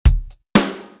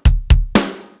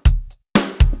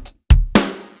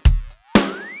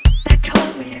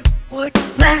could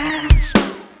last.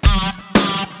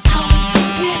 Told me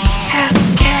you didn't have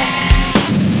cash.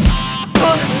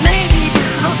 For a lady,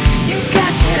 now you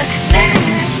got to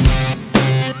dance.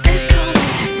 They told me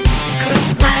it could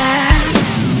last.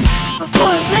 But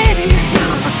for a lady,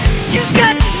 now you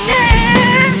got to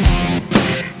dance.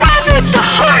 I ripped the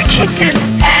heart you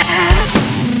didn't ask.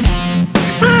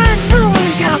 I know I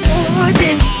got more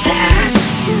than that.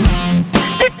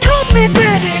 They told me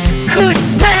that it could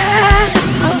last.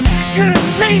 You're a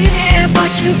lady,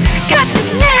 but you got to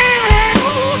dance.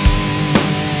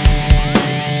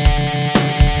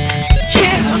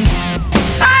 Yeah,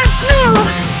 I know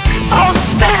all the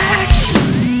facts.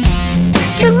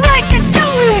 You like to do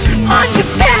it on your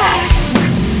back.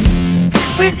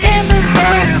 With him and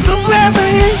her, whoever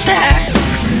is that.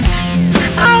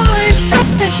 Always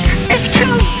something, it's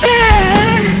too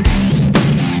bad.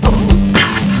 Oh,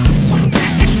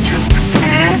 it's too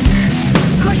bad.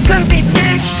 Who's gonna be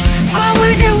next? Oh,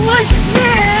 when it wasn't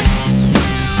mad.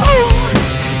 Oh,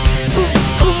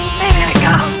 man, I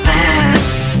got mad.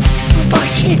 But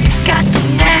she got the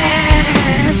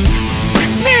ass.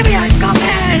 Maybe I got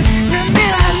mad, maybe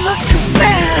I look too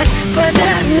bad. But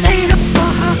then later for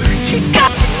her, she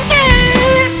got the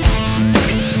ass.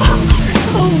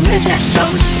 Oh, is that so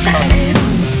sad?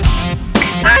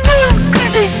 I knew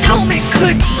cause they told me it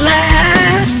couldn't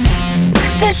last.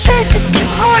 They said it's too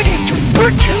hard and you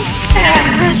were too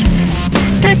fast.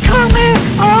 They told me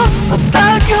all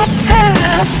about your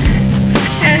past.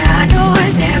 And I know I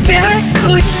never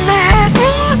could last.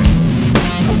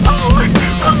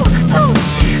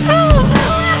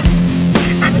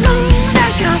 I know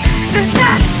that you're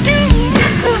not doing.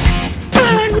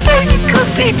 But maybe it could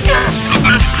be just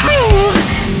cruel.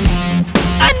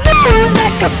 I know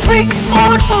that could break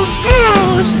all those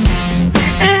rules.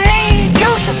 And I ain't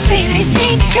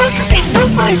Josephine,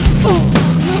 nobody's fool.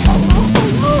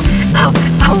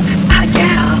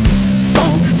 Yeah.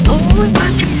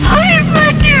 But you hide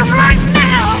right here, right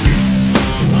now.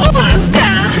 Oh my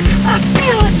God, I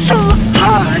feel it so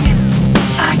hard.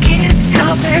 I can't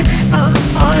help it, oh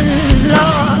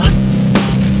Lord.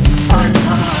 Oh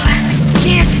Lord,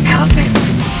 can't help it.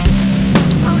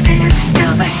 Oh damn, no,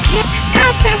 I can't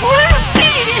help it, what I'm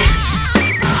feeling.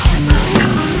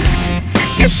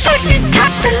 You're such a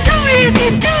tough-to-lose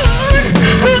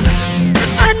dude.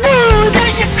 I know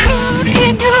that you're crude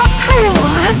and you're cruel.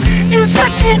 You're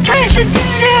such a treasure, dude.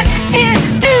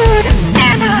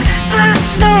 And I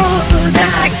know that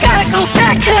I gotta go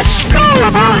back to school.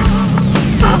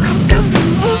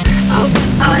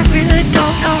 I really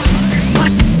don't know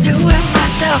what to do with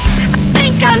myself. I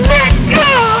think I let go.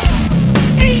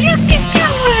 You can do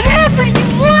whatever you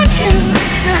want to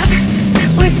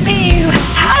with me,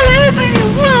 however you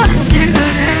want to.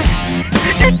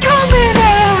 They told me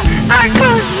that I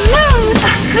could lose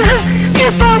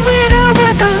if I went out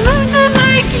with a loser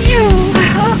like you.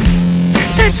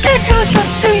 They said you're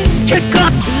something you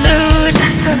got to lose.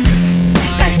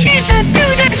 That she's a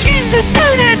dude, that she's a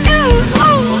dude, that dude.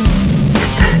 Oh,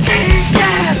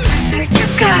 that you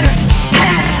gotta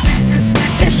have.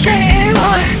 They say,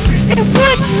 well, it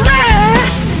wouldn't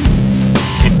last.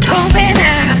 They told me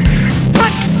that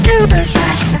what to do is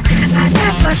I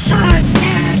never saw it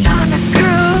tears on a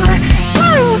girl.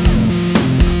 Ooh,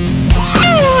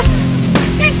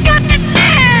 you got the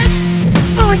dance.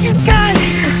 Oh, you got it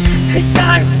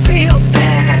real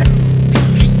bad.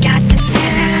 You got the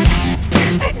dance.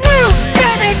 I knew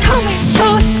that they told me so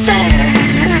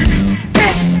sad.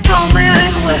 They told me I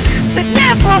would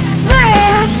never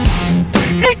last.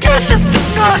 They just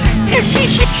forgot if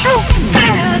she's so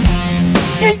bad.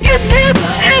 And you're never,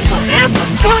 ever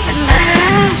gonna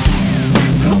last.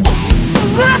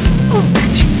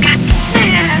 She got the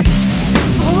dance.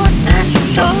 Oh, that's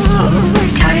so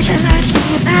enticing. That's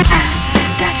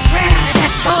rare.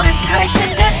 That's so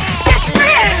enticing. That's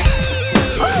rare.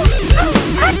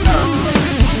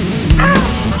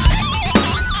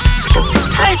 So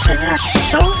enticing. That's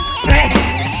so rare.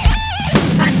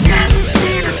 I never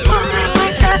seen a woman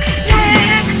like that.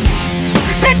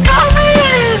 They told me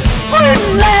it wouldn't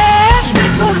last.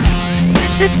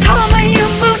 They told me you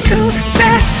moved too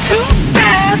fast.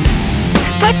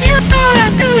 But you know I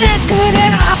knew that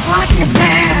I want you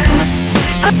bad.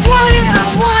 I want it,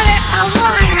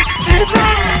 and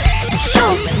bad. It's so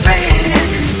bad.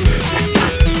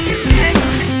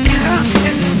 Girl,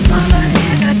 and a mother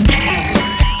and a dad.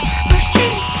 But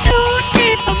she's too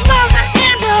deep, a mother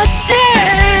and a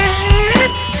dad.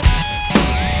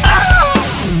 Oh,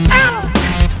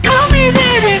 told me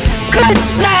that it could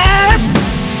last.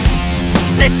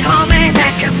 They told me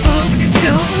that you moved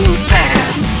too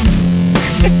fast.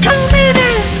 They told me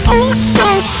that it's oh so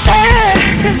sad.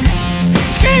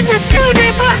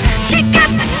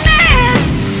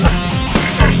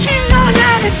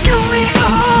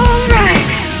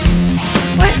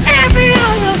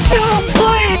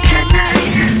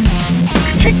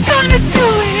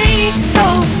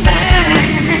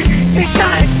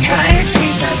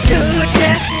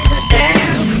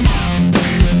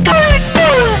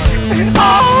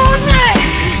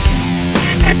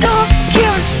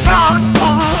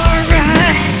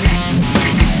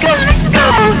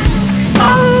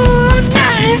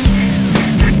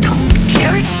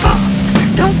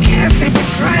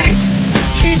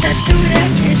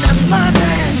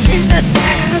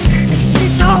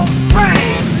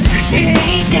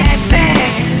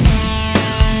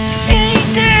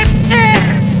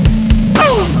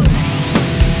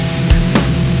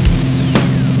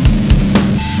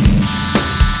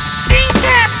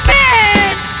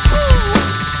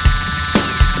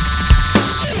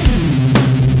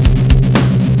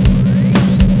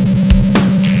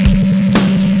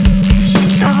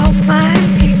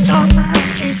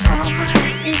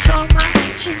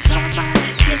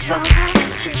 He's alright,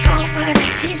 she's alright,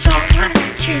 he's alright,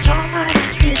 she's alright,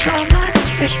 he's alright.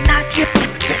 It's not you,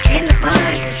 you're in the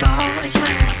mind, it's always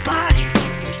on the body.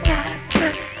 It's not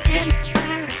good in the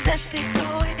spirit, let's go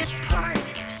in this party.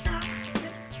 It's not good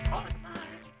on the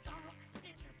mind, it's all in the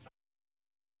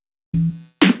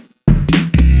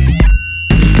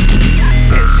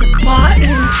It's a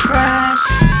button press,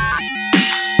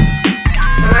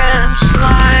 rhythm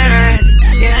slider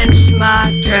against my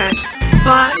dress.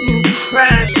 Button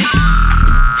press,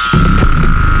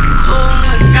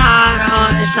 Legato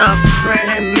is a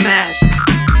pretty mess.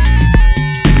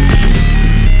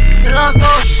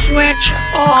 Logo switch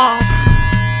off,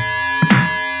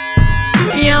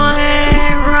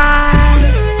 feeling right.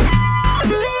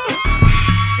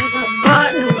 It's a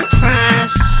button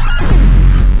press,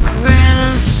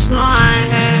 rhythm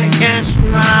slider against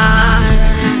my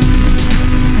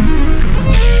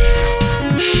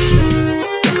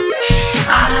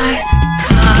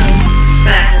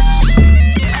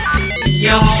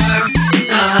you're the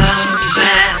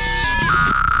best,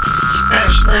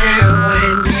 especially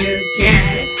when you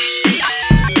get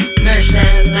this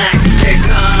electric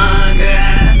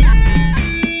undress.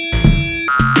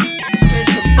 There's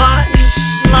a button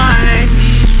slide,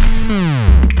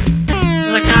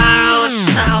 Legato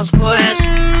Southwest,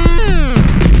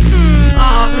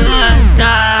 off the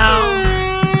dial.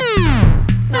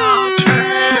 I'll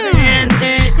turn it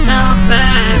into the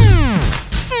best.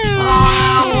 All I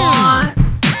want.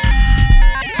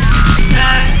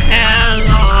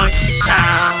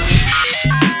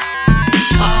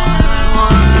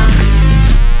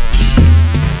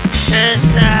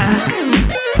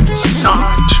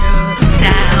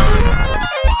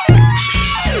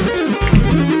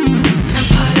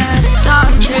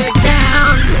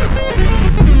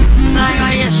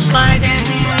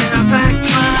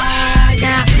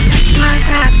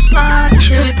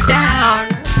 Down,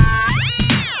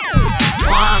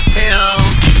 wanna feel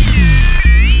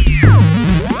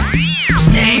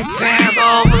stay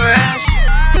variable breast.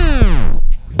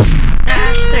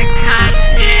 That's the kind of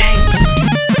thing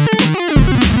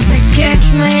that gets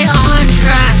me on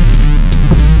track.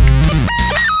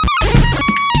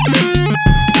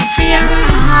 Feel the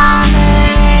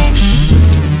harmony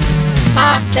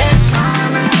of this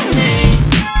harmony.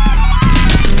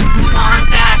 Want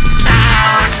that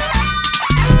sound.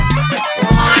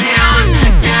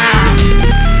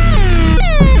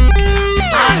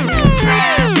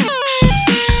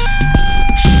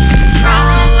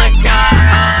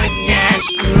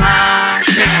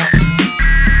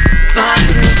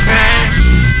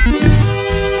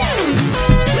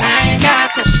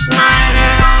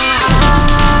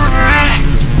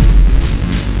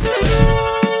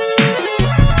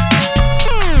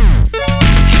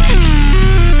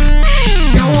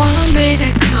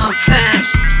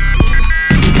 Fast. They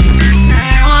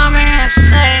want me to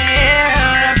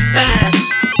stay the best.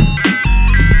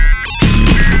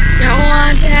 You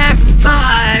want that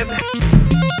vibe.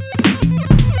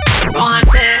 You want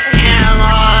the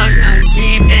analog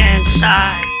deep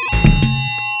inside.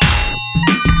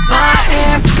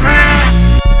 Button press.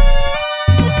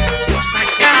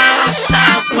 Legato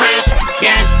Southwest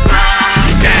against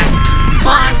my dress.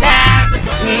 Want that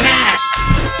mess.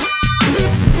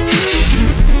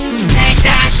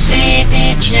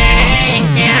 DJ,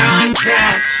 get on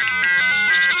track.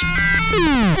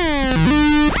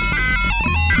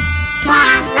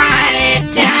 Wanna write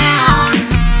it down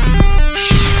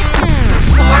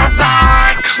before a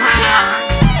bar clown.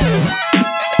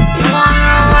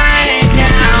 Wanna write it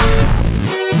down.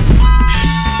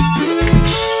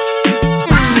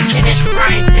 Why don't you just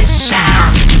write this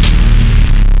sound?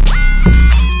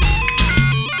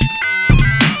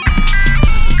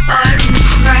 Button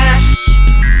press.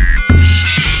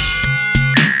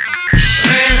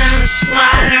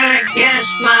 Slider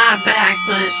against my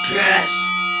backless dress.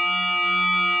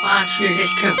 Why don't you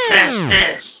just confess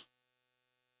this?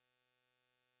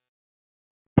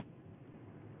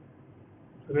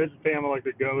 So this is Family Like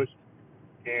the Ghost,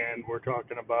 and we're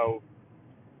talking about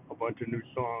a bunch of new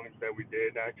songs that we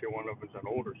did. Actually, one of them is an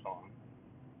older song.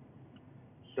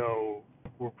 So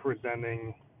we're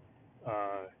presenting,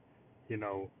 the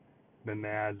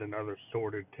Nazz and Other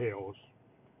Sordid Tales.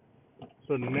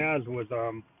 So the Nazz was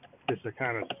just a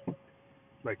kind of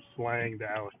like slang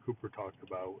that Alice Cooper talked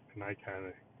about, and I kind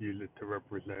of use it to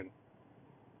represent,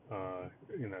 the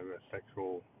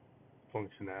sexual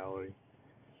functionality.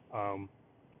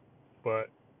 But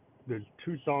there's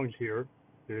two songs here.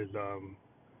 There's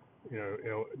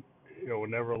it'll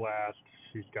never last.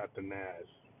 She's got the Nazz,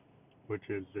 which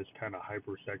is this kind of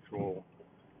hypersexual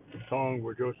song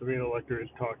where Josephine Electra is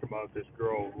talking about this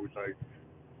girl who's like,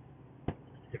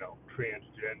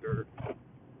 transgender.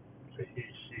 It's a he,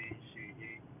 she,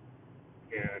 he,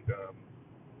 and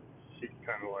she's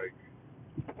kind of like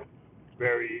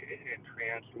very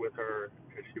entranced with her,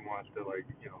 and she wants to like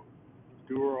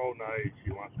do her all night.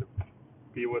 She wants to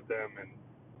be with them, and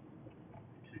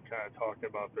she kind of talked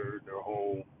about their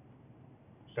whole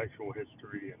sexual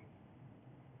history and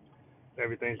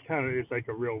everything. It's like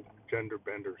a real gender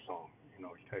bender song.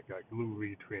 It's got like Lou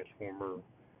Reed, Transformer,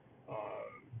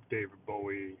 David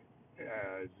Bowie,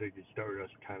 Ziggy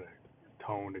Stardust kind of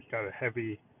tone. It's got a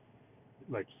heavy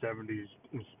like 70s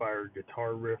inspired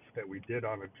guitar riff that we did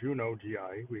on a Juno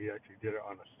GI. We actually did it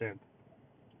on a synth.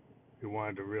 We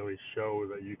wanted to really show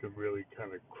that you could really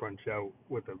kind of crunch out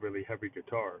with a really heavy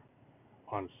guitar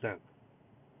on a synth.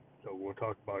 So we'll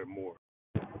talk about it more.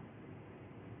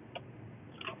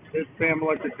 It's Sam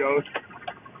Electric Ghost,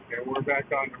 and we're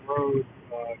back on the road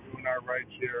doing our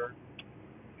rides here,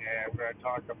 and we're going to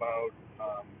talk about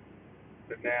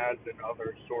the Nads and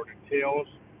other sordid tales.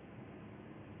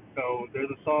 So there's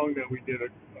a song that we did a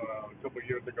couple of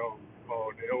years ago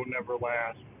called "It'll Never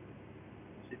Last."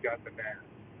 She got the Nads,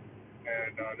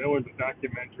 and there was a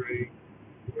documentary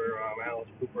where Alice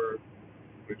Cooper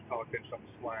was talking some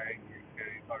slang,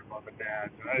 and he talked about the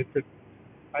Nads, and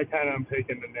I kind of am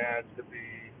taking the Nads to be,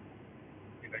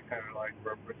 kind of like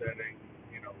representing,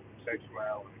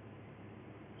 sexuality.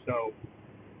 So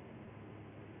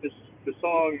the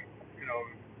song,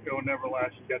 "It'll Never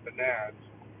Last." She got the Nads.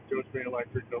 Josephine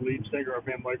Electric, the lead singer of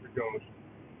Ham Electric Ghost,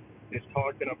 is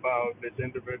talking about this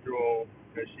individual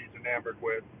that she's enamored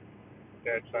with.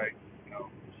 That's like,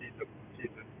 she's a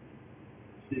she's a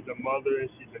she's a mother,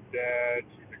 she's a dad,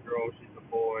 she's a girl, she's a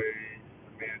boy, she's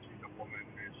a man, she's a woman,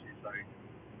 and she's like,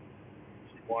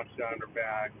 she wants you on her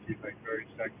back. She's like very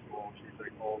sexual. She's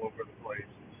like all over the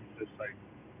place. She's just like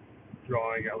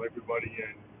drawing out everybody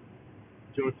in.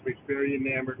 Josephine's very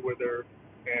enamored with her,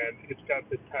 and it's got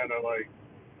this kind of like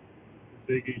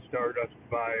Ziggy Stardust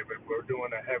vibe, and we're doing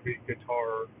a heavy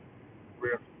guitar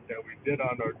riff that we did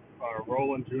on our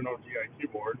Roland Juno GI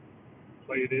keyboard.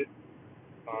 Played it.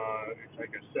 It's like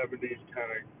a 70s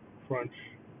kind of crunch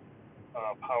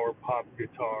power pop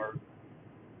guitar,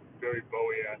 very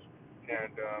Bowie-esque,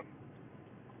 and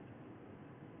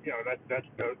that's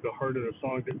the heart of the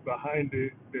song. Behind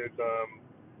it, there's some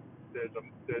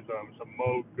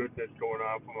Moog goodness going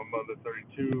on from a Mother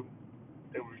 32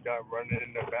 that we got running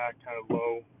in the back, kind of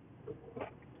low.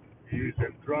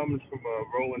 Using drums from a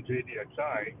Roland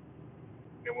JDXI,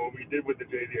 and what we did with the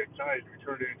JDXI is we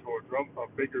turned it into a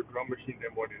bigger drum machine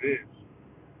than what it is,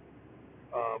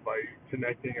 by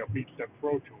connecting a BeatStep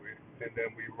Pro to it, and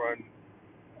then we run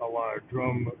a lot of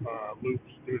drum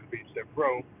loops through the BeatStep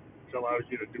Pro, which allows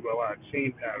you to do a lot of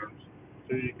chain patterns,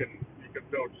 so you can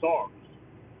build songs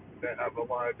that have a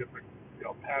lot of different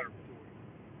patterns to it.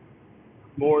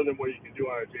 More than what you can do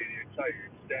on a JDXI, you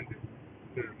extend it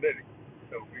to the MIDI.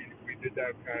 So we did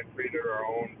that, kind of created our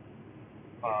own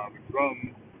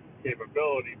drum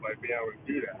capability by being able to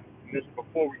do that. And this is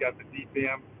before we got the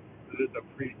DPM. So this is a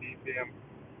pre-DPM,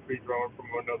 pre-drummer from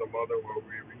another mother, where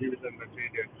we were using the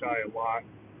JDXI a lot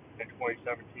in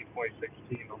 2017,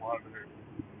 2016. A lot of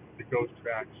the Ghost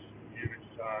tracks use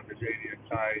the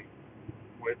JDXI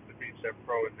with the BeatStep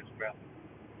Pro in this method.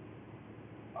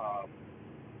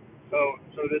 So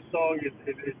this song is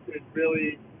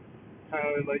really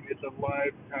kind of like, it's a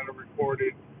live kind of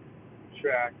recorded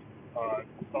track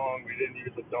song. We didn't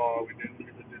use a DAW, we didn't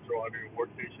use a digital audio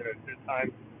workstation at this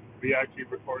time. We actually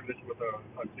recorded this with a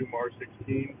Zoom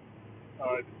R16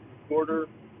 recorder,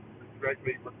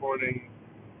 directly recording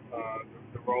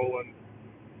the Roland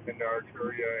and the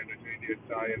Arturia and the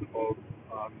JDXI and the Moog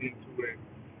into it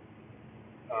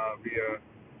via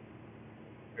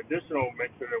additional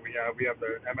mixer that we have. We have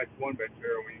the MX1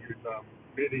 mixer, and we use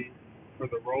MIDI for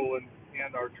the Roland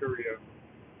and Arturia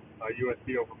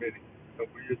USB over MIDI. So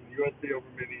we're using USB over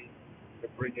MIDI to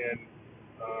bring in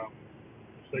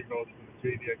signals from the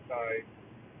JDXI,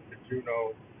 the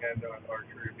Juno, and the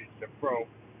Arturia BeatStep Pro.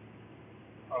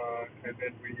 And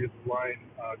then we use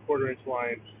quarter-inch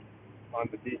lines on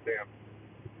the DPAM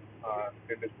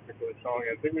in this particular song.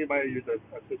 I think we might use a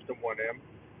System 1M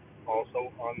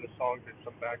also on the song, did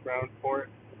some background for it.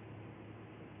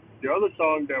 The other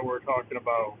song that we're talking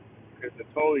about is a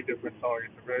totally different song.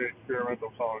 It's a very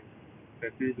experimental song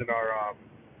that's using our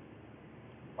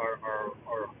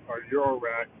Euro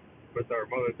rack with our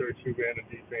Mother 32 and a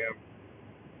DPAM,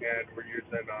 and we're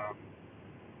using a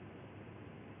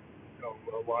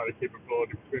lot of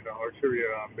capability between the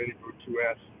Arturia MIDI Group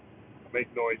 2S Make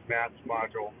Noise Mats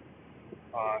module.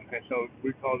 And so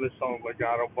we call this song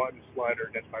Legato Button Slider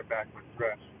Against My Backless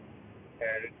Dress.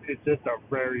 And it's just a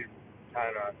very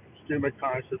kind of stream of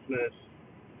consciousness,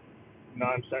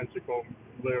 nonsensical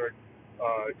lyric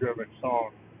driven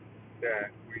song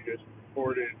that we just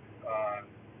recorded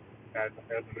as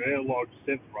an analog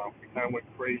synth romp. We kind of went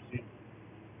crazy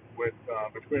with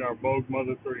between our Moog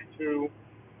Mother 32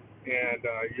 and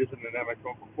using an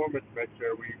MX1 performance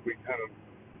mixer. We kind of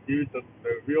used the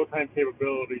real-time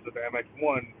capabilities of the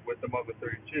MX1 with the Mother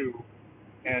 32,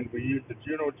 and we used the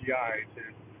Juno GI to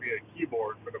be a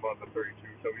keyboard for the Mother 32.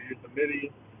 So we used the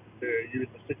MIDI to use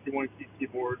the 61 key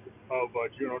keyboard of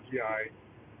Juno GI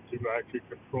to actually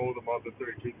control the Mother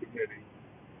 32 through MIDI,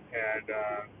 and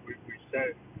we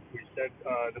set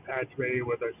the patch bay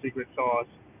with our secret sauce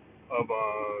of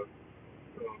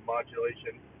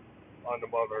modulation on the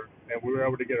Mother, and we were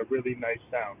able to get a really nice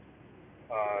sound.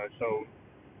 So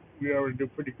we were able to do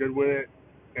pretty good with it,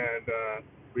 and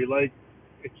we like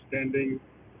extending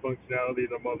functionality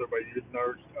of the Mother by using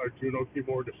our Juno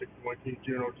keyboard, the 61 key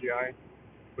Juno GI,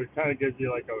 which kind of gives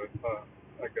you like a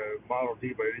Model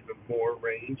D, but even more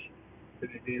range,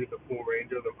 because you can use the full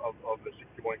range of the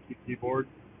 61 key keyboard.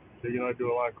 So you know,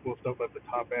 do a lot of cool stuff at the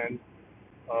top end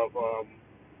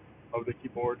of the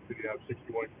keyboard, because you have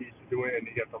 61 keys to do it, and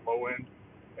you get the low end,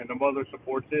 and the Mother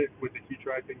supports it with the key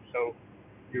tracking, so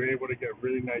you're able to get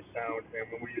really nice sound. And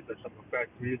when we use some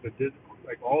effects, we use the digital,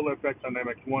 like all the effects on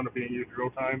MX1 are being used real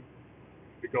time.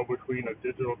 We go between a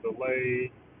digital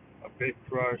delay, a big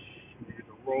crush, we use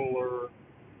a roller,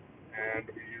 and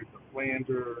we use the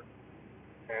flanger,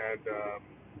 and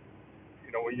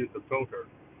we use the filter.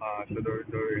 So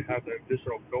there has an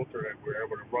additional filter, and we're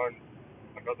able to run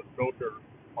another filter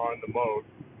on the Moog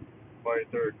by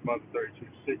Mother 32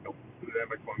 signal through the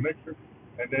MX1 mixer,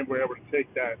 and then we're able to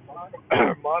take that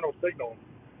mono signal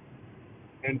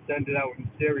and send it out in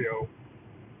stereo,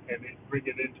 and then bring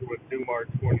it into a Zoom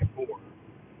R24.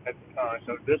 And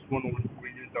so this one we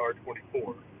used the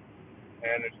R24,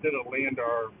 and instead of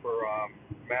Landar for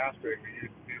mastering, we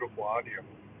used Beautiful Audio,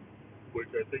 which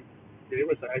I think gave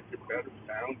us actually better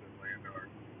sound than Landar.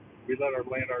 We let our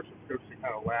Landar subscription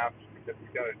kind of lapse because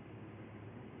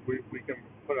we can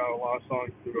put out a lot of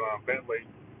songs through Bentley,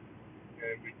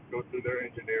 and we go through their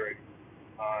engineering.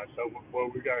 So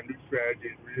we got a new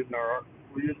strategy. We're using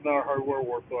our hardware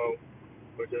workflow,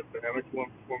 which is the MX1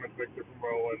 performance mixer from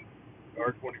Roland, the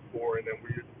R24, and then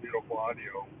we use Beautiful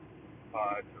Audio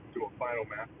to do a final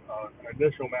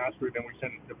initial master. Then we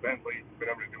send it to Bentley for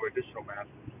them to do additional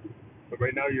masters. So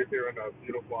right now you're hearing a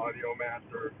Beautiful Audio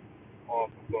master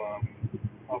off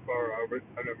our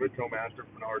an original master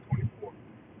from the R24.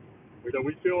 So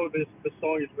we feel this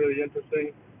song is really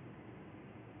interesting,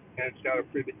 and it's got a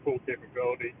pretty cool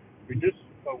capability.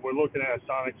 We're looking at a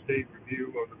sonic state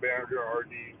review of the Behringer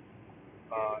RD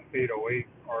 808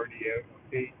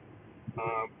 RD8,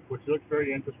 which looks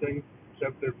very interesting.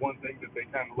 Except there's one thing that they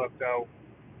kind of left out,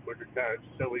 which is kind of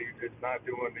silly. It's not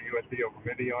doing the USB over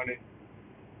MIDI on it.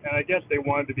 And I guess they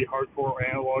wanted to be hardcore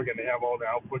analog, and they have all the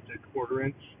outputs at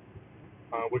quarter-inch,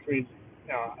 which means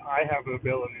I have the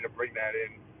ability to bring that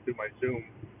in through my Zoom,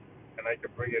 and I can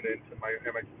bring it into my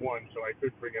MX1, so I could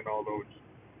bring in all those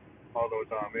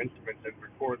instruments and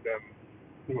record them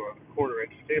through a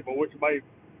quarter-inch cable, which might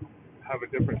have a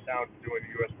different sound to doing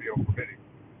USB over MIDI.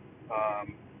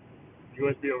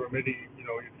 USB over MIDI, you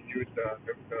can use the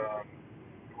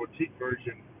boutique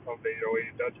version of the 808.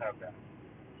 It does have that.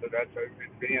 So that's an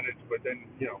advantage, but then,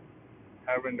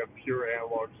 having the pure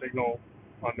analog signal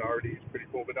on the RD is pretty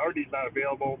cool. But the RD is not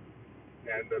available,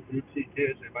 and the boutique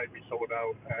it might be sold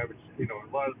out. I haven't,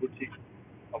 a lot of boutique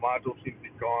modules seem to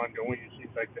be gone. The only use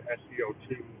seems like the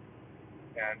SCO2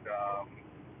 and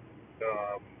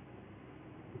the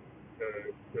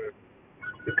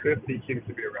 50 seems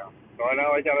to be around. So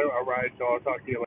now I got a ride, so I'll talk to you later.